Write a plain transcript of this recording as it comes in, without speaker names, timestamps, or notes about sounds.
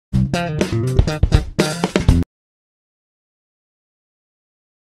Hi,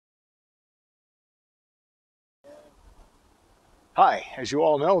 as you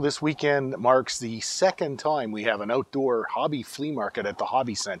all know, this weekend marks the second time we have an outdoor hobby flea market at the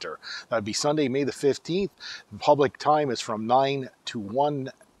Hobby Center. That'd be Sunday, May the 15th. The public time is from 9 to 1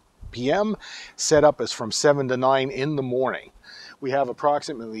 p.m. Setup is from 7 to 9 in the morning. We have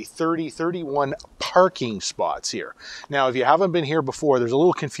approximately 31 parking spots here. Now, if you haven't been here before, there's a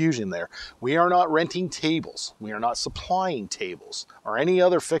little confusion there. We are not renting tables. We are not supplying tables or any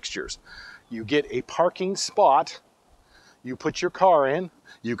other fixtures. You get a parking spot. You put your car in,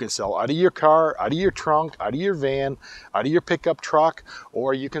 you can sell out of your car, out of your trunk, out of your van, out of your pickup truck,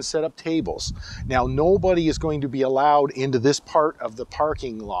 or you can set up tables. Now, nobody is going to be allowed into this part of the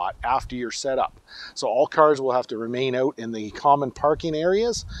parking lot after you're set up. So all cars will have to remain out in the common parking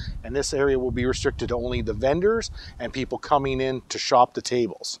areas, and this area will be restricted to only the vendors and people coming in to shop the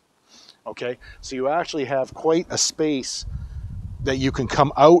tables. Okay, so you actually have quite a space that you can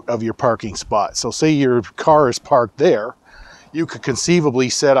come out of your parking spot. So say your car is parked there, you could conceivably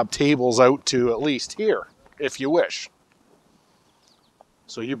set up tables out to at least here, if you wish.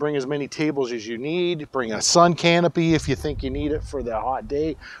 So you bring as many tables as you need, bring a sun canopy if you think you need it for the hot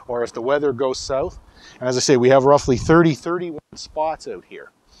day, or if the weather goes south. And as I say, we have roughly 31 spots out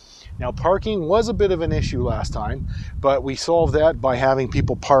here. Now, parking was a bit of an issue last time, but we solved that by having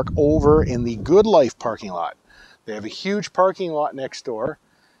people park over in the Good Life parking lot. They have a huge parking lot next door,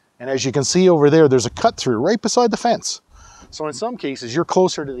 and as you can see over there, there's a cut through right beside the fence. So in some cases, you're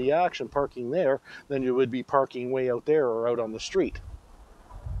closer to the action parking there than you would be parking way out there or out on the street.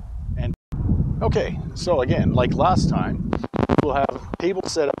 And okay, so again, like last time, we'll have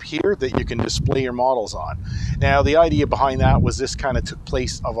tables set up here that you can display your models on. Now, the idea behind that was this kind of took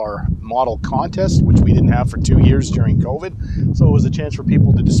place of our model contest, which we didn't have for 2 years during COVID. So it was a chance for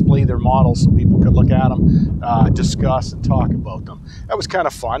people to display their models so people could look at them, discuss and talk about them. That was kind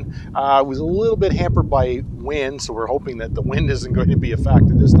of fun. It was a little bit hampered by wind, so we're hoping that the wind isn't going to be a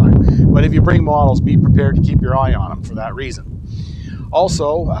factor this time. But if you bring models, be prepared to keep your eye on them for that reason.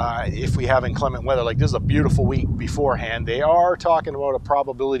 Also, if we have inclement weather, like this is a beautiful week beforehand, they are talking about a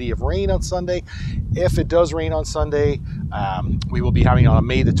probability of rain on Sunday. If it does rain on Sunday, we will be having it on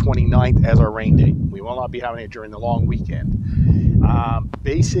May the 29th as our rain date. We will not be having it during the long weekend.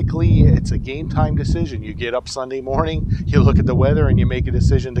 Basically, it's a game time decision. You get up Sunday morning, you look at the weather, and you make a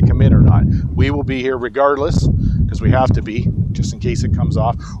decision to commit or not. We will be here regardless, because we have to be, just in case it comes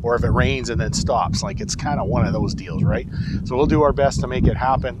off, or if it rains and then stops. Like, it's kind of one of those deals, right? So we'll do our best to make it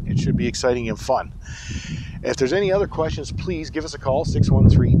happen. It should be exciting and fun. If there's any other questions, please give us a call,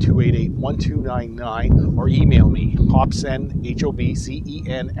 613-288-1299, or email me, hobcen,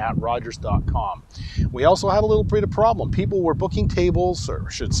 H-O-B-C-E-N, @rogers.com. We also had a little bit of problem. People were booking tables, or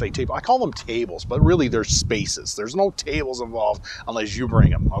I should say table. I call them tables, but really they're spaces. There's no tables involved unless you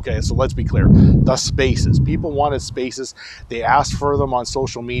bring them, okay? So let's be clear. The spaces. People wanted spaces. They asked for them on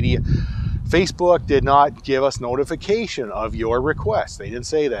social media. Facebook did not give us notification of your request. They didn't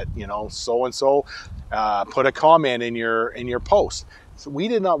say that, you know, so-and-so put a comment in your post. So we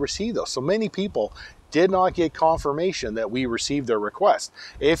did not receive those. So many people did not get confirmation that we received their request.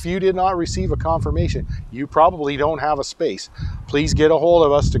 If you did not receive a confirmation, you probably don't have a space. Please get a hold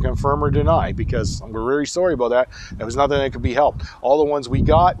of us to confirm or deny, because we're very sorry about that. There was nothing that could be helped. All the ones we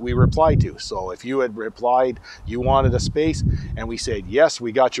got, we replied to. So if you had replied you wanted a space and we said, yes,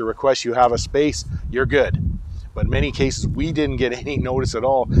 we got your request, you have a space, you're good. But in many cases, we didn't get any notice at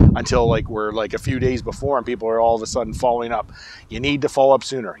all until we're a few days before, and people are all of a sudden following up. You need to follow up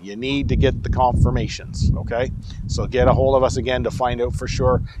sooner. You need to get the confirmations, okay? So get a hold of us again to find out for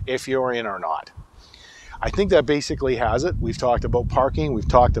sure if you're in or not. I think that basically has it. We've talked about parking. We've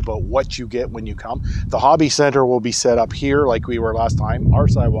talked about what you get when you come. The Hobby Center will be set up here like we were last time, our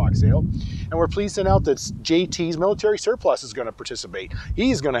sidewalk sale. And we're pleased to announce that JT's Military Surplus is going to participate.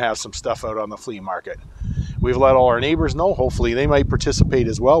 He's going to have some stuff out on the flea market. We've let all our neighbors know. Hopefully they might participate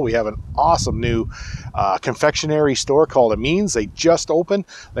as well. We have an awesome new confectionery store called Amin's. They just opened.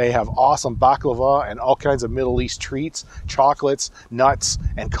 They have awesome baklava and all kinds of Middle East treats, chocolates, nuts,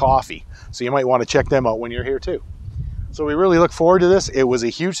 and coffee. So you might want to check them out when you're here too. So we really look forward to this. It was a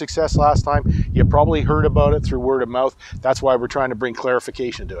huge success last time. You probably heard about it through word of mouth. That's why we're trying to bring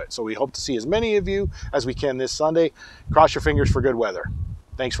clarification to it. So we hope to see as many of you as we can this Sunday. Cross your fingers for good weather.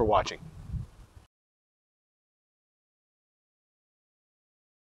 Thanks for watching.